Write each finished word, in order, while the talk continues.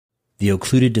The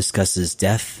Occluded discusses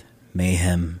death,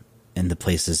 mayhem, and the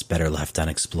places better left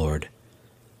unexplored.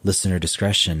 Listener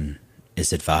discretion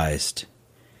is advised.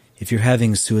 If you're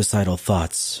having suicidal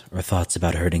thoughts or thoughts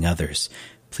about hurting others,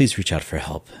 please reach out for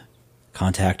help.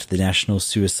 Contact the National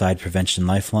Suicide Prevention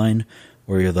Lifeline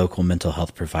or your local mental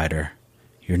health provider.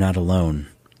 You're not alone,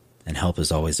 and help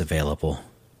is always available.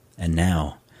 And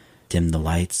now, dim the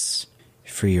lights,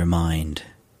 free your mind,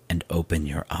 and open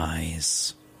your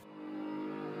eyes.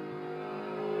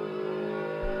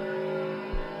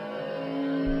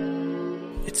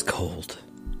 It's cold.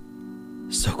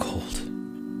 So cold.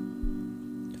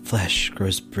 Flesh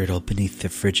grows brittle beneath the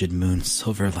frigid moon's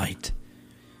silver light.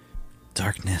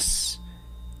 Darkness,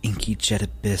 inky jet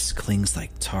abyss clings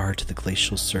like tar to the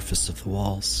glacial surface of the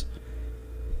walls.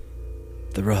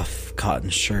 The rough cotton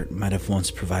shirt might have once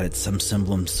provided some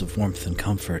semblance of warmth and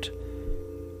comfort,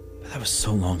 but that was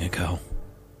so long ago.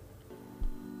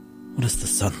 What does the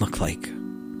sun look like?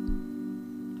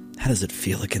 How does it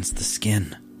feel against the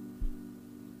skin?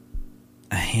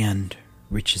 A hand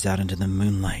reaches out into the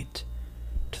moonlight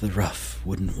to the rough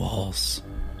wooden walls.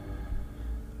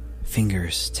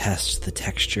 Fingers test the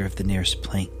texture of the nearest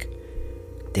plank,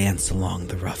 dance along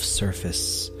the rough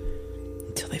surface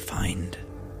until they find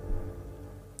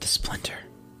the splinter.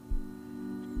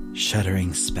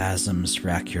 Shuddering spasms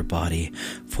rack your body,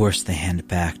 force the hand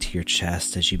back to your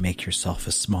chest as you make yourself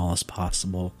as small as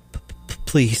possible.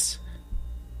 Please.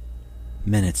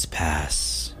 Minutes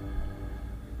pass.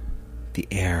 The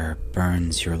air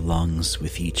burns your lungs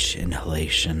with each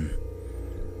inhalation.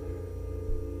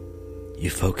 You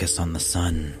focus on the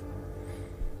sun.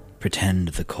 Pretend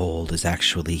the cold is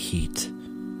actually heat.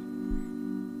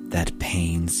 That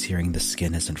pain searing the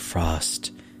skin isn't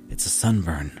frost, it's a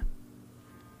sunburn.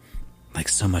 Like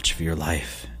so much of your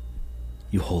life,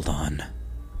 you hold on.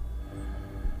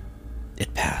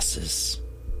 It passes.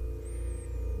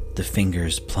 The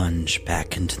fingers plunge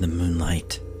back into the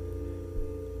moonlight.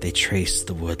 They trace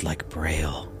the wood like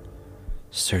braille,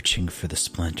 searching for the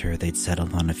splinter they'd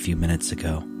settled on a few minutes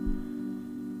ago.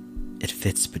 It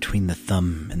fits between the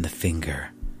thumb and the finger,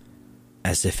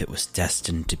 as if it was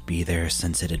destined to be there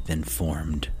since it had been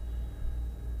formed.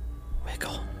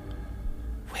 Wiggle,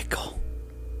 wiggle.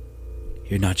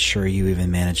 You're not sure you even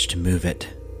managed to move it.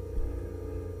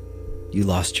 You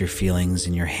lost your feelings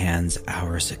in your hands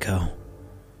hours ago.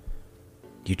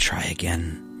 You try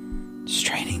again,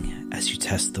 straining as you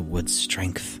test the wood's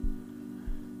strength.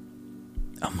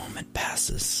 A moment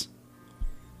passes,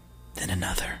 then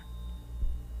another.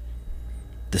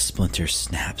 The splinter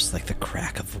snaps like the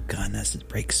crack of a gun as it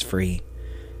breaks free.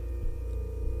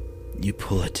 You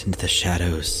pull it into the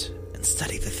shadows and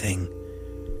study the thing.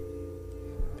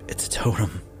 It's a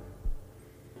totem.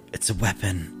 It's a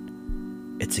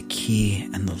weapon. It's a key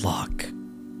and the lock.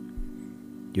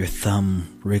 Your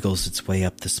thumb wriggles its way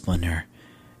up the splinter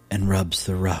and rubs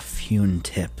the rough, hewn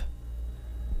tip.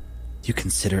 You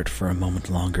consider it for a moment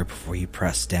longer before you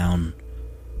press down.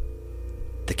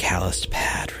 The calloused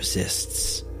pad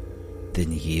resists,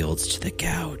 then yields to the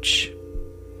gouge.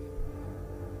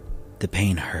 The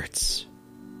pain hurts,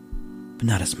 but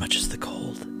not as much as the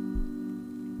cold.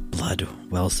 Blood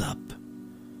wells up,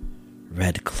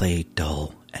 red clay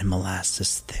dull and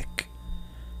molasses thick.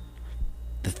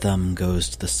 The thumb goes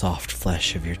to the soft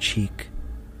flesh of your cheek.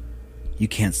 You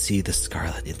can't see the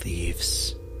scarlet it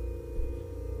leaves,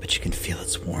 but you can feel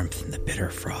its warmth in the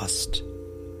bitter frost.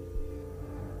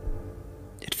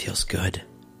 It feels good.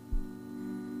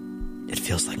 It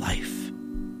feels like life.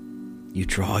 You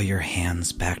draw your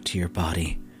hands back to your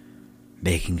body,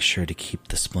 making sure to keep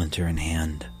the splinter in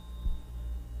hand.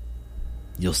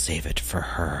 You'll save it for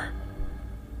her.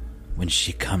 When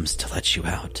she comes to let you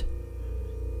out,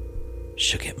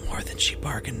 she'll get more than she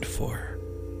bargained for.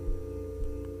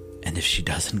 And if she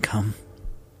doesn't come,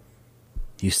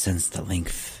 you sense the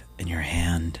length in your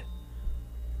hand.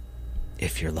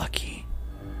 If you're lucky,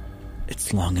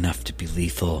 it's long enough to be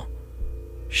lethal,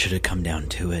 should it come down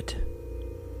to it.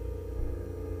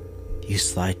 You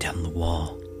slide down the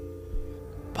wall,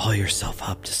 ball yourself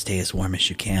up to stay as warm as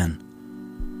you can.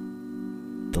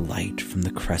 The light from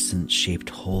the crescent-shaped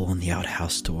hole in the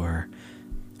outhouse door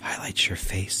highlights your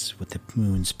face with the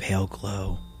moon's pale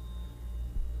glow.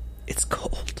 It's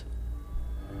cold.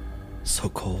 So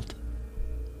cold.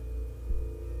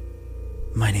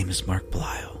 My name is Mark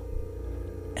Belial,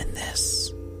 and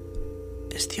this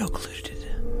is The Occluded.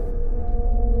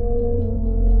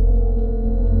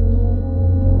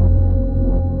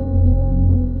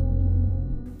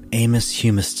 Amos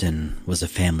Humiston was a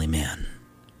family man.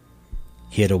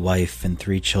 He had a wife and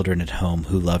 3 children at home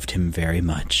who loved him very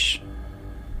much.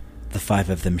 The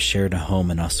 5 of them shared a home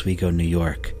in Oswego, New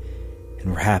York,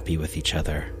 and were happy with each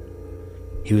other.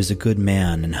 He was a good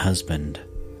man and husband,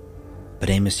 but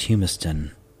Amos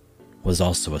Humiston was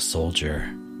also a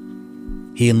soldier.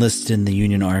 He enlisted in the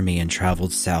Union Army and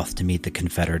traveled south to meet the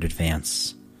Confederate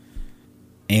advance.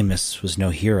 Amos was no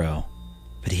hero,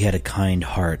 but he had a kind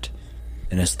heart,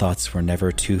 and his thoughts were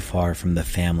never too far from the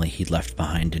family he'd left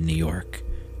behind in New York.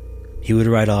 He would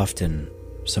write often,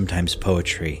 sometimes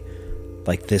poetry,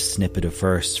 like this snippet of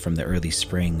verse from the early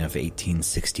spring of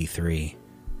 1863.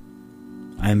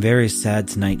 I am very sad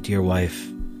tonight, dear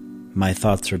wife. My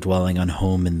thoughts are dwelling on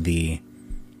home and thee,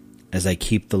 as I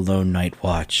keep the lone night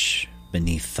watch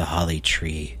beneath the holly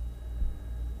tree.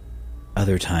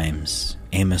 Other times,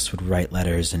 Amos would write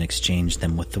letters and exchange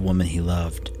them with the woman he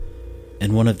loved.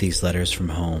 In one of these letters from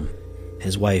home,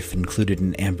 his wife included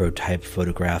an ambrotype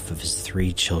photograph of his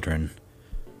 3 children.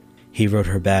 He wrote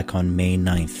her back on May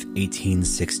 9th,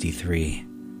 1863.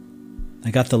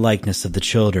 I got the likeness of the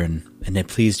children, and it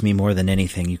pleased me more than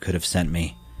anything you could have sent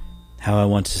me. How I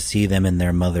want to see them and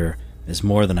their mother is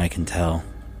more than I can tell.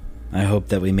 I hope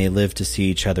that we may live to see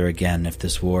each other again if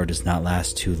this war does not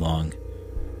last too long.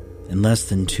 In less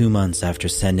than 2 months after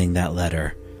sending that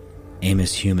letter,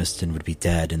 Amos Humiston would be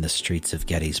dead in the streets of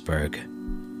Gettysburg.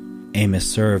 Amos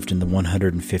served in the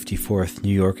 154th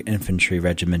New York Infantry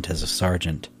Regiment as a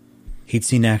sergeant. He'd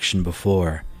seen action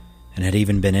before, and had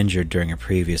even been injured during a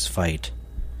previous fight.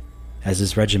 As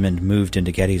his regiment moved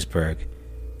into Gettysburg,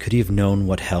 could he have known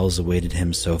what hells awaited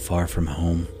him so far from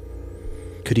home?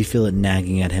 Could he feel it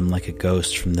nagging at him like a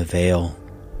ghost from the veil?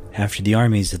 After the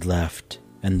armies had left,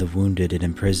 and the wounded and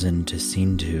imprisoned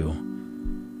seen to,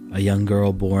 a young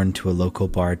girl born to a local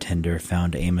bartender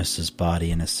found Amos's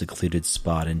body in a secluded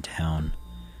spot in town.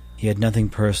 He had nothing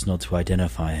personal to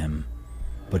identify him,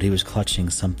 but he was clutching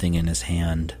something in his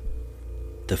hand.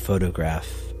 The photograph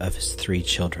of his 3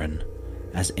 children,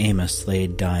 as Amos lay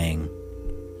dying,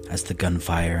 as the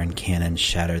gunfire and cannon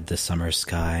shattered the summer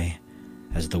sky,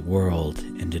 as the world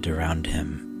ended around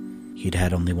him. He'd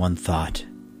had only one thought.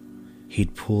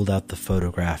 He'd pulled out the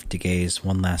photograph to gaze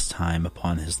one last time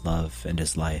upon his love and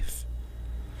his life.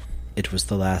 It was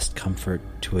the last comfort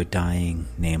to a dying,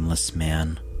 nameless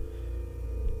man.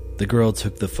 The girl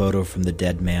took the photo from the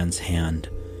dead man's hand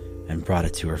and brought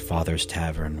it to her father's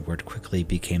tavern, where it quickly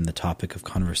became the topic of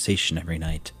conversation every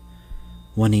night.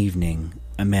 One evening,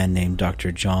 a man named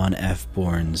Dr. John F.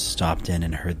 Bournes stopped in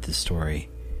and heard the story.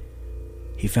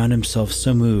 He found himself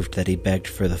so moved that he begged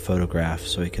for the photograph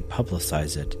so he could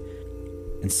publicize it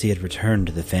and see it returned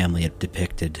to the family it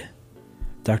depicted.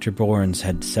 Dr. Bournes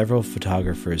had several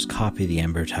photographers copy the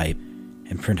ambrotype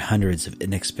and print hundreds of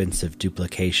inexpensive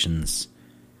duplications.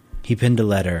 He penned a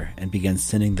letter and began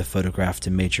sending the photograph to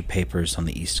major papers on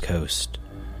the East Coast.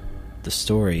 The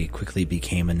story quickly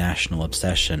became a national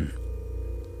obsession.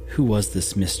 Who was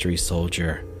this mystery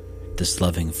soldier, this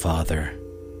loving father?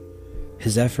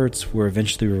 His efforts were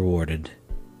eventually rewarded.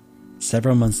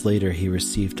 Several months later, he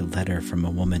received a letter from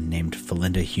a woman named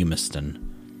Philinda Humiston.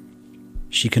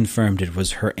 She confirmed it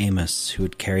was her Amos who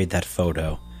had carried that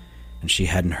photo, and she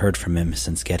hadn't heard from him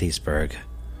since Gettysburg.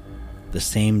 The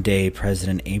same day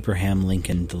President Abraham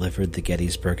Lincoln delivered the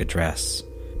Gettysburg Address,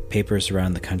 papers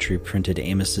around the country printed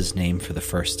Amos's name for the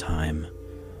first time.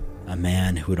 A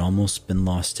man who had almost been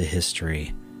lost to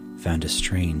history found a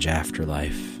strange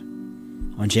afterlife.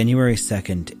 On January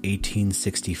 2nd,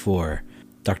 1864,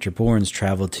 Dr. Bournes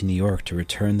traveled to New York to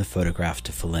return the photograph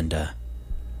to Philinda.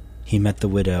 He met the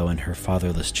widow and her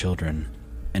fatherless children,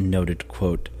 and noted,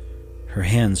 quote, "Her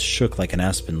hands shook like an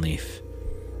aspen leaf,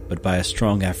 but by a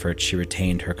strong effort she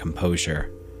retained her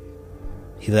composure."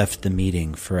 He left the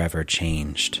meeting forever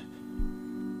changed.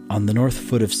 On the north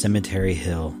foot of Cemetery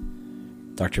Hill,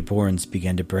 Dr. Bournes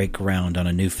began to break ground on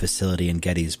a new facility in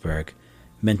Gettysburg,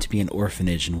 meant to be an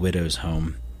orphanage and widow's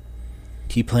home.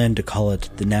 He planned to call it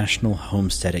the National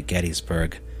Homestead at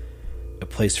Gettysburg, a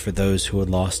place for those who had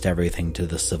lost everything to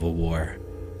the Civil War.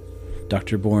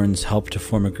 Dr. Bournes helped to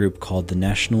form a group called the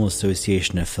National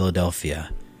Association of Philadelphia,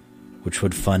 which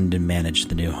would fund and manage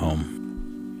the new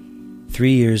home.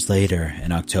 3 years later,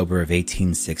 in October of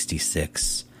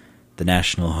 1866, the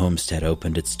National Homestead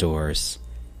opened its doors.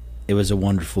 It was a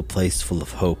wonderful place full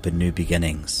of hope and new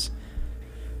beginnings.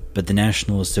 But the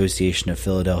National Association of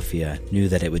Philadelphia knew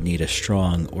that it would need a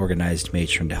strong, organized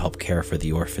matron to help care for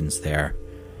the orphans there.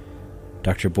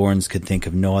 Dr. Bournes could think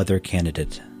of no other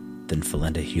candidate than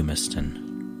Philinda Humiston.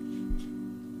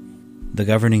 The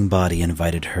governing body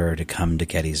invited her to come to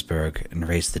Gettysburg and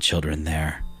raise the children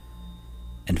there,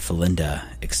 and Philinda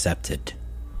accepted.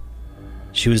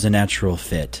 She was a natural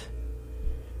fit.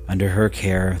 Under her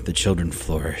care, the children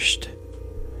flourished.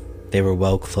 They were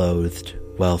well-clothed,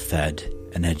 well-fed,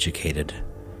 and educated.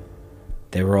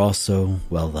 They were also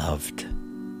well loved.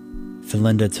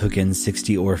 Felinda took in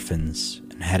 60 orphans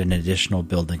and had an additional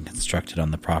building constructed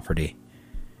on the property,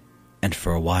 and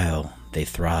for a while they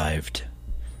thrived.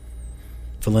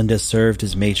 Felinda served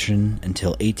as matron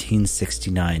until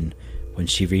 1869, when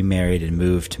she remarried and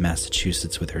moved to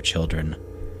Massachusetts with her children.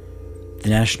 The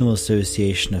National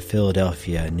Association of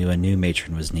Philadelphia knew a new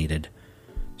matron was needed,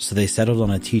 so they settled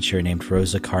on a teacher named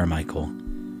Rosa Carmichael.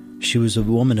 She was a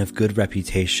woman of good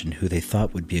reputation who they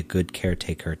thought would be a good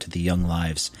caretaker to the young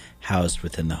lives housed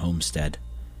within the homestead.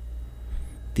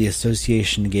 The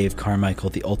association gave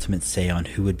Carmichael the ultimate say on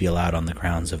who would be allowed on the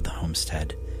grounds of the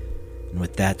homestead, and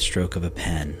with that stroke of a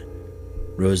pen,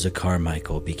 Rosa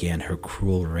Carmichael began her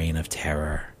cruel reign of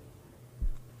terror.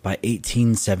 By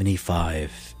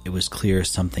 1875, it was clear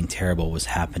something terrible was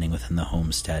happening within the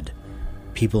homestead.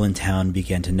 People in town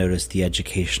began to notice the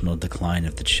educational decline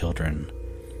of the children,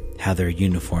 how their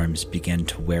uniforms began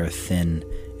to wear thin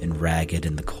and ragged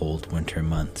in the cold winter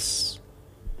months,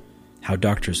 how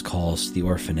doctors' calls to the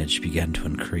orphanage began to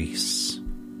increase.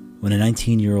 When a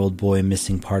 19-year-old boy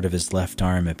missing part of his left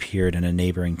arm appeared in a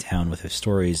neighboring town with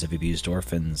stories of abused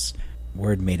orphans,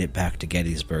 word made it back to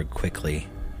Gettysburg quickly.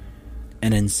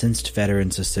 An incensed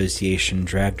Veterans Association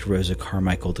dragged Rosa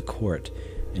Carmichael to court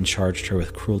and charged her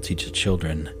with cruelty to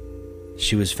children.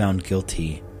 She was found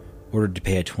guilty, ordered to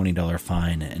pay a $20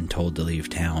 fine, and told to leave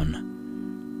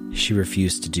town. She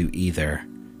refused to do either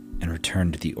and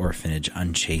returned to the orphanage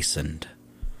unchastened.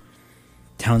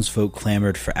 Townsfolk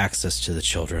clamored for access to the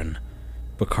children,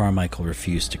 but Carmichael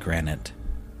refused to grant it.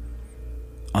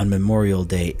 On Memorial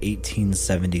Day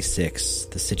 1876,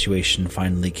 the situation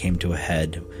finally came to a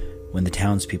head when the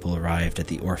townspeople arrived at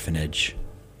the orphanage.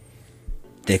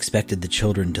 They expected the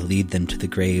children to lead them to the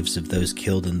graves of those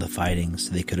killed in the fighting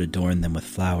so they could adorn them with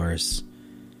flowers.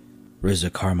 Rosa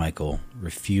Carmichael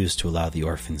refused to allow the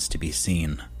orphans to be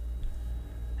seen.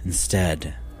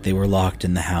 Instead, they were locked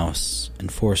in the house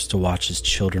and forced to watch as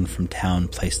children from town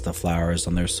placed the flowers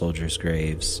on their soldiers'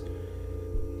 graves.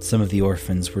 Some of the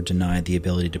orphans were denied the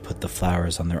ability to put the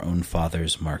flowers on their own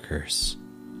father's markers.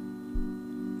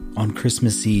 On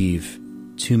Christmas Eve,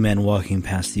 2 men walking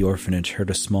past the orphanage heard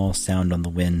a small sound on the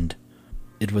wind.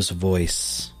 It was a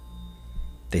voice.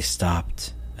 They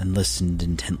stopped and listened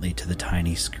intently to the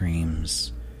tiny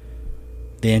screams.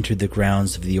 They entered the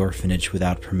grounds of the orphanage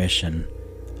without permission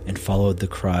and followed the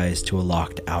cries to a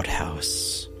locked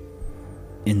outhouse.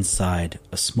 Inside,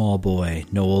 a small boy,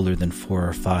 no older than 4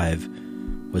 or 5,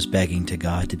 was begging to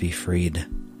God to be freed.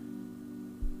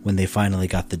 When they finally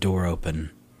got the door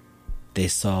open, they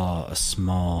saw a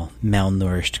small,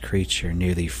 malnourished creature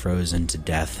nearly frozen to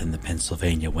death in the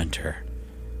Pennsylvania winter.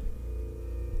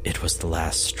 It was the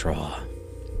last straw.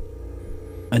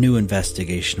 A new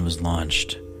investigation was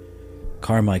launched.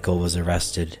 Carmichael was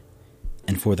arrested,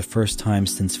 and for the first time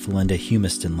since Felinda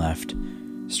Humiston left,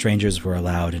 strangers were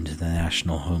allowed into the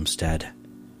National Homestead.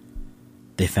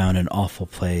 They found an awful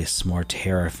place more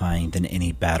terrifying than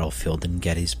any battlefield in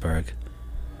Gettysburg.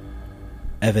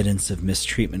 Evidence of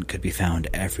mistreatment could be found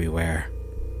everywhere.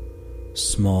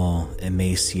 Small,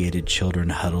 emaciated children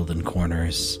huddled in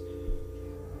corners.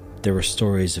 There were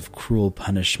stories of cruel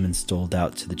punishments doled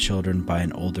out to the children by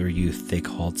an older youth they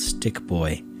called Stick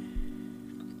Boy.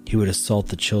 He would assault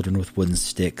the children with wooden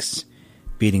sticks,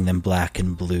 beating them black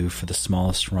and blue for the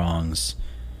smallest wrongs,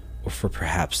 or for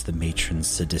perhaps the matron's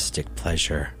sadistic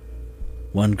pleasure.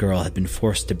 One girl had been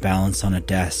forced to balance on a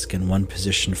desk in one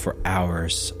position for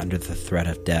hours under the threat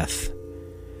of death.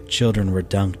 Children were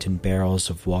dunked in barrels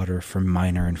of water for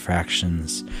minor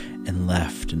infractions and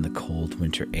left in the cold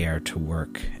winter air to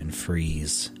work and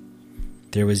freeze.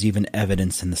 There was even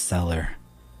evidence in the cellar,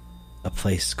 a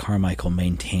place Carmichael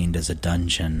maintained as a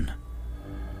dungeon.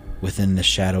 Within the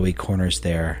shadowy corners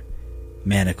there,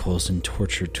 manacles and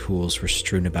torture tools were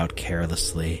strewn about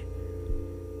carelessly.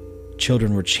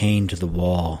 Children were chained to the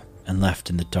wall and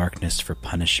left in the darkness for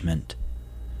punishment.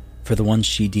 For the ones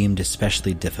she deemed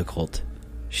especially difficult,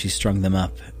 she strung them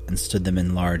up and stood them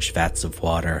in large vats of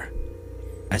water.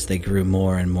 As they grew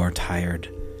more and more tired,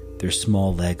 their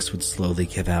small legs would slowly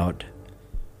give out.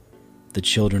 The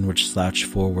children would slouch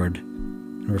forward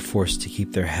and were forced to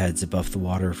keep their heads above the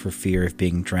water for fear of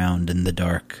being drowned in the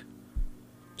dark.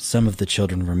 Some of the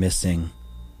children were missing,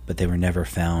 but they were never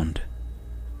found.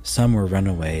 Some were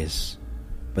runaways,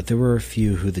 but there were a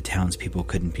few who the townspeople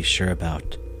couldn't be sure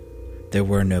about. There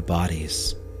were no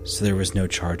bodies, so there was no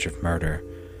charge of murder,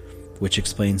 which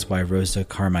explains why Rosa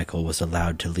Carmichael was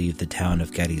allowed to leave the town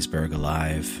of Gettysburg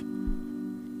alive.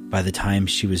 By the time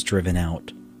she was driven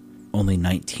out, only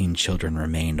 19 children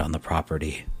remained on the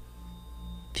property.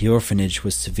 The orphanage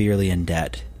was severely in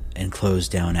debt and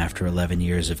closed down after 11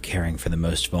 years of caring for the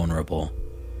most vulnerable.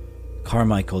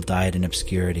 Carmichael died in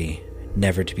obscurity,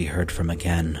 never to be heard from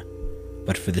again,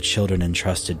 but for the children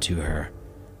entrusted to her,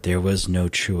 there was no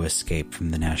true escape from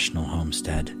the National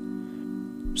Homestead.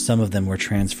 Some of them were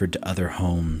transferred to other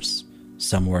homes,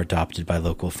 some were adopted by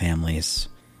local families,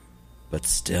 but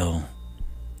still,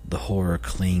 the horror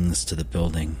clings to the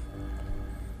building.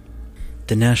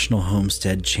 The National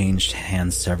Homestead changed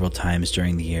hands several times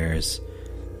during the years,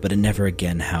 but it never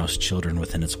again housed children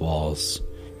within its walls,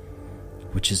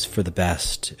 which is for the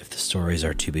best if the stories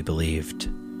are to be believed.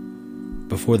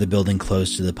 Before the building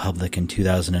closed to the public in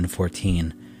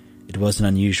 2014, it wasn't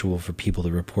unusual for people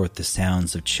to report the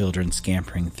sounds of children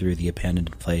scampering through the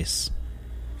abandoned place.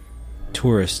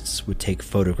 Tourists would take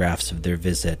photographs of their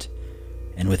visit,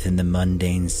 and within the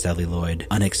mundane celluloid,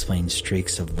 unexplained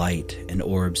streaks of light and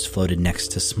orbs floated next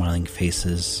to smiling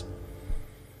faces.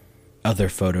 Other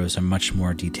photos are much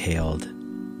more detailed,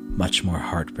 much more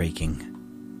heartbreaking.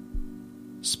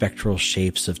 Spectral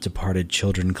shapes of departed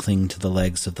children cling to the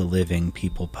legs of the living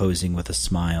people posing with a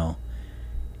smile,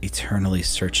 eternally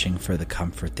searching for the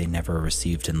comfort they never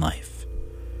received in life.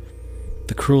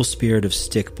 The cruel spirit of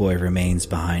Stick Boy remains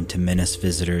behind to menace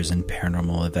visitors and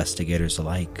paranormal investigators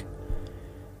alike.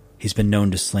 He's been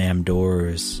known to slam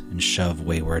doors and shove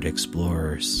wayward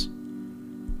explorers.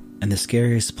 And the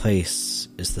scariest place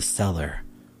is the cellar,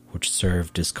 which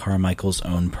served as Carmichael's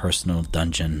own personal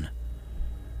dungeon.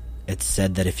 It's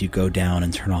said that if you go down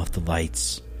and turn off the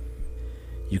lights,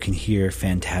 you can hear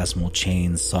phantasmal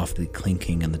chains softly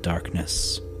clinking in the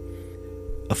darkness.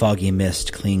 A foggy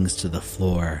mist clings to the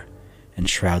floor and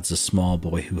shrouds a small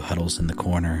boy who huddles in the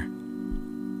corner.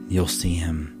 You'll see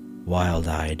him,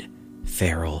 wild-eyed,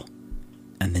 feral,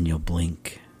 and then you'll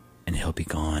blink and he'll be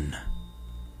gone.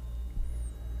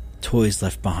 Toys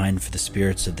left behind for the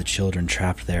spirits of the children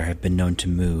trapped there have been known to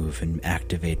move and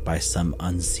activate by some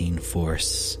unseen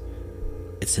force.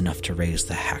 It's enough to raise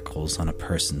the hackles on a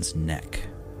person's neck.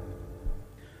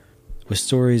 With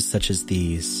stories such as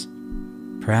these,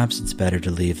 perhaps it's better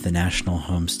to leave the National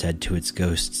Homestead to its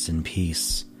ghosts in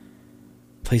peace.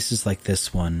 Places like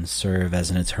this one serve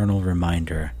as an eternal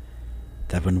reminder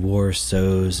that when war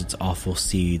sows its awful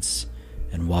seeds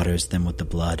and waters them with the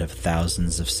blood of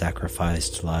thousands of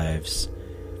sacrificed lives,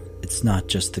 it's not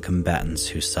just the combatants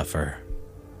who suffer.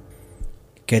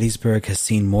 Gettysburg has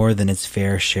seen more than its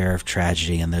fair share of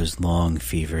tragedy in those long,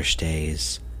 feverish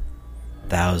days.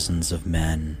 Thousands of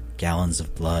men, gallons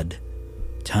of blood,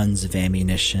 tons of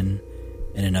ammunition,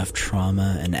 and enough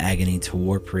trauma and agony to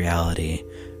warp reality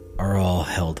are all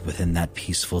held within that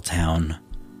peaceful town.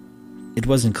 It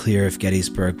wasn't clear if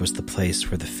Gettysburg was the place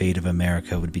where the fate of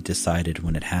America would be decided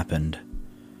when it happened,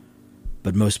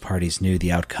 but most parties knew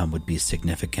the outcome would be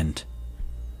significant.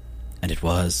 And it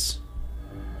was.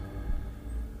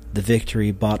 The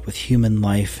victory bought with human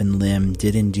life and limb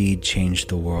did indeed change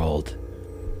the world.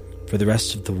 For the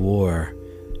rest of the war,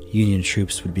 Union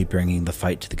troops would be bringing the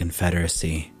fight to the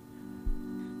Confederacy.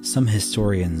 Some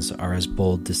historians are as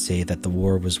bold to say that the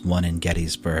war was won in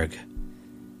Gettysburg,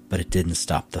 but it didn't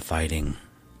stop the fighting.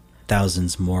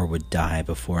 Thousands more would die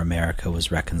before America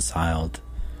was reconciled.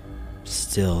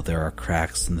 Still, there are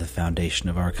cracks in the foundation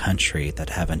of our country that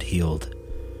haven't healed.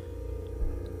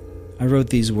 I wrote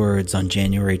these words on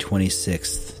January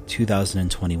 26,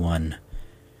 2021,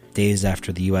 days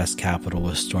after the U.S. Capitol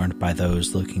was stormed by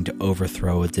those looking to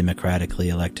overthrow a democratically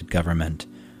elected government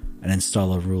and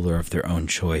install a ruler of their own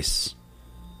choice.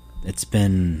 It's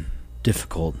been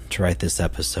difficult to write this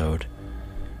episode,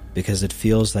 because it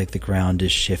feels like the ground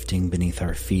is shifting beneath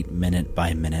our feet minute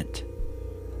by minute.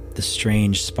 The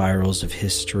strange spirals of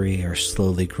history are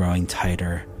slowly growing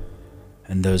tighter,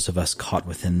 and those of us caught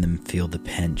within them feel the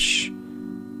pinch,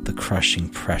 the crushing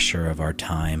pressure of our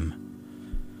time.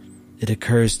 It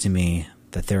occurs to me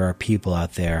that there are people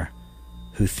out there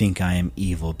who think I am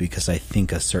evil because I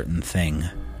think a certain thing.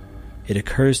 It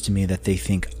occurs to me that they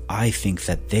think I think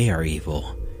that they are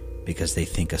evil because they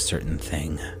think a certain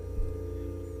thing.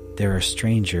 There are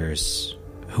strangers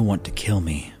who want to kill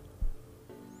me.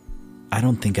 I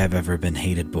don't think I've ever been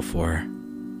hated before.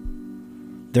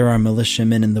 There are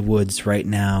militiamen in the woods right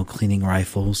now cleaning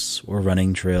rifles or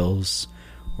running drills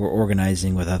or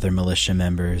organizing with other militia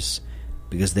members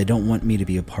because they don't want me to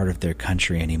be a part of their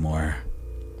country anymore.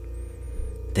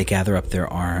 They gather up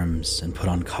their arms and put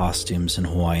on costumes and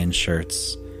Hawaiian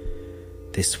shirts.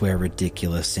 They swear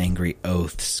ridiculous, angry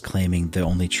oaths claiming the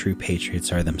only true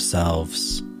patriots are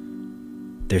themselves.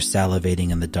 They're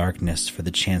salivating in the darkness for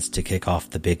the chance to kick off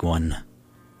the big one.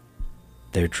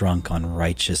 They're drunk on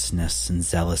righteousness and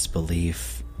zealous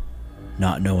belief,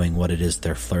 not knowing what it is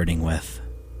they're flirting with.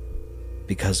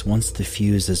 Because once the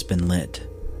fuse has been lit,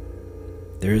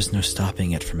 there is no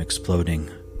stopping it from exploding.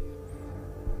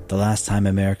 The last time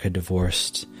America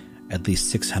divorced, at least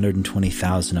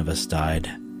 620,000 of us died.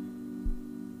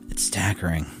 It's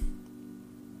staggering.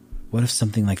 What if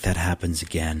something like that happens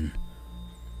again,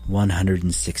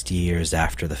 160 years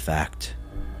after the fact?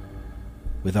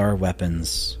 With our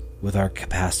weapons, with our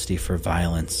capacity for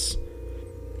violence,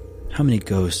 how many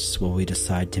ghosts will we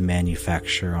decide to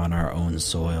manufacture on our own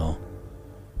soil?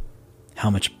 How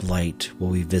much blight will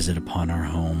we visit upon our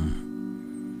home?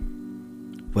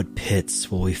 What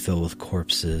pits will we fill with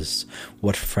corpses?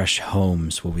 What fresh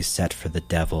homes will we set for the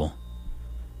devil?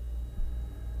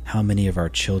 How many of our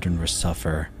children will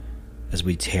suffer as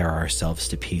we tear ourselves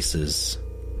to pieces?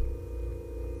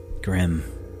 Grim,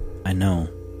 I know,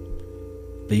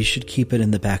 but you should keep it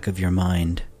in the back of your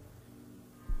mind,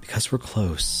 because we're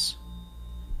close.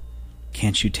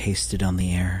 Can't you taste it on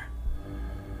the air?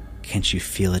 Can't you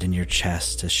feel it in your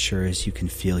chest as sure as you can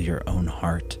feel your own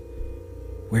heart?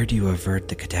 Where do you avert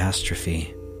the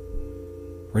catastrophe?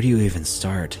 Where do you even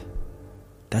start?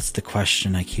 That's the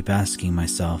question I keep asking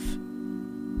myself.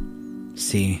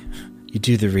 See, you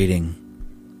do the reading.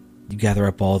 You gather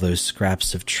up all those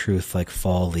scraps of truth like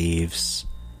fall leaves.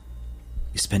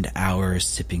 You spend hours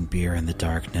sipping beer in the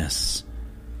darkness,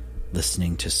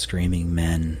 listening to screaming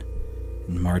men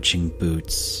in marching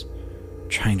boots,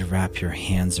 trying to wrap your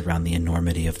hands around the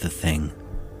enormity of the thing.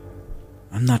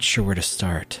 I'm not sure where to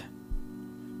start,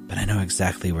 but I know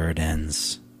exactly where it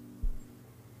ends.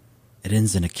 It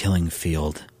ends in a killing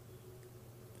field,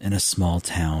 in a small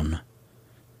town,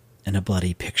 in a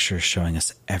bloody picture showing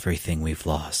us everything we've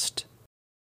lost.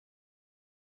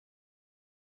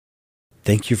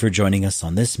 Thank you for joining us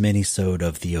on this mini-sode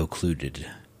of The Occluded.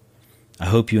 I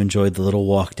hope you enjoyed the little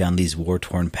walk down these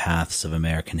war-torn paths of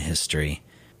American history.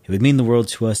 It would mean the world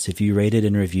to us if you rated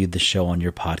and reviewed the show on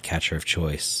your podcatcher of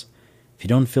choice. If you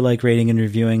don't feel like rating and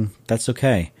reviewing, that's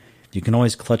okay. You can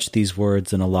always clutch these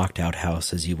words in a locked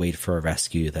outhouse as you wait for a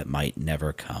rescue that might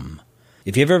never come.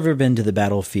 If you've ever been to the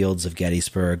battlefields of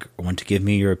Gettysburg or want to give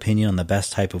me your opinion on the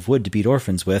best type of wood to beat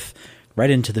orphans with, write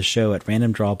into the show at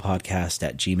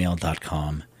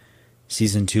randomdrawpodcast@gmail.com.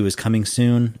 Season 2 is coming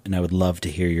soon, and I would love to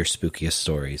hear your spookiest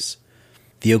stories.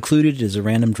 The Occluded is a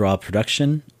Random Draw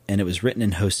production, and it was written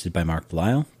and hosted by Mark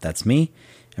Belial, that's me,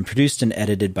 and produced and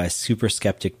edited by super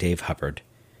skeptic Dave Hubbard.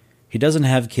 He doesn't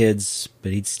have kids,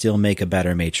 but he'd still make a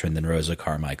better matron than Rosa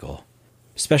Carmichael.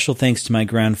 Special thanks to my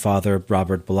grandfather,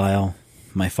 Robert Belial,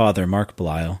 my father, Mark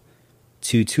Belial,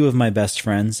 to two of my best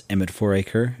friends, Emmett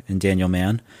Foraker and Daniel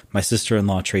Mann, my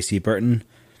sister-in-law, Tracy Burton,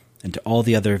 and to all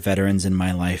the other veterans in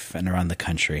my life and around the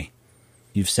country.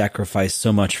 You've sacrificed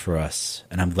so much for us,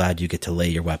 and I'm glad you get to lay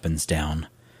your weapons down.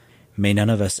 May none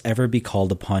of us ever be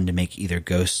called upon to make either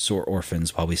ghosts or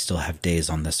orphans while we still have days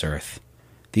on this earth.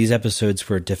 These episodes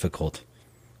were difficult,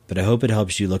 but I hope it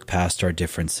helps you look past our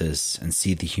differences and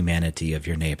see the humanity of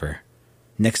your neighbor.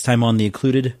 Next time on The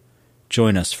Occluded,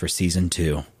 join us for Season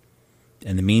 2.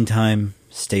 In the meantime,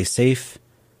 stay safe,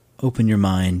 open your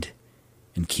mind,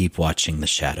 and keep watching the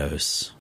shadows.